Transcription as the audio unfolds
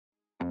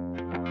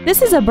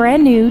This is a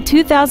brand new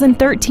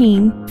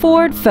 2013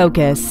 Ford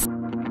Focus.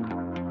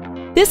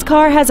 This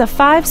car has a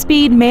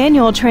 5-speed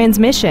manual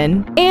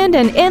transmission and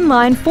an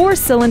inline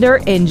 4-cylinder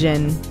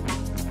engine.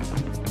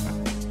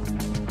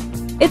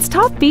 Its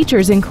top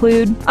features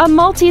include a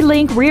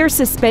multi-link rear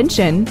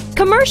suspension,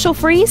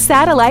 commercial-free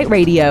satellite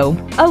radio,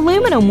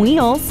 aluminum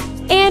wheels,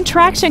 and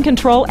traction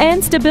control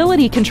and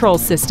stability control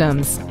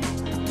systems.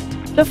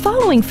 The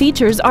following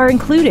features are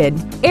included: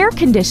 air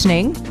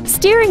conditioning,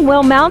 steering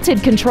wheel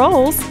mounted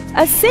controls,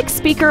 a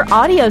 6-speaker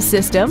audio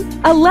system,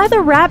 a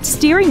leather-wrapped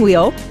steering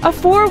wheel, a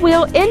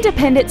 4-wheel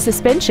independent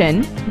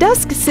suspension,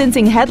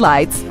 dusk-sensing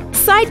headlights,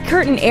 side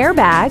curtain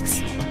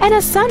airbags, and a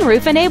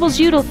sunroof enables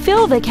you to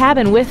fill the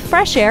cabin with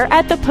fresh air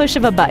at the push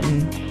of a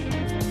button.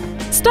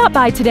 Stop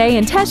by today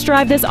and test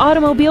drive this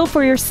automobile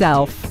for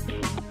yourself.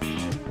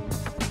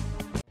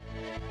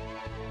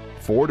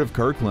 Ford of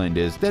Kirkland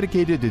is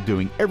dedicated to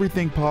doing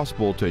everything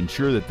possible to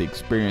ensure that the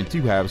experience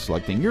you have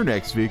selecting your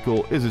next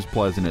vehicle is as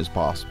pleasant as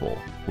possible.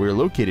 We're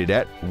located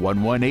at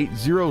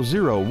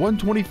 11800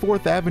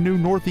 124th Avenue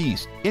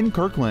Northeast in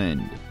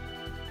Kirkland.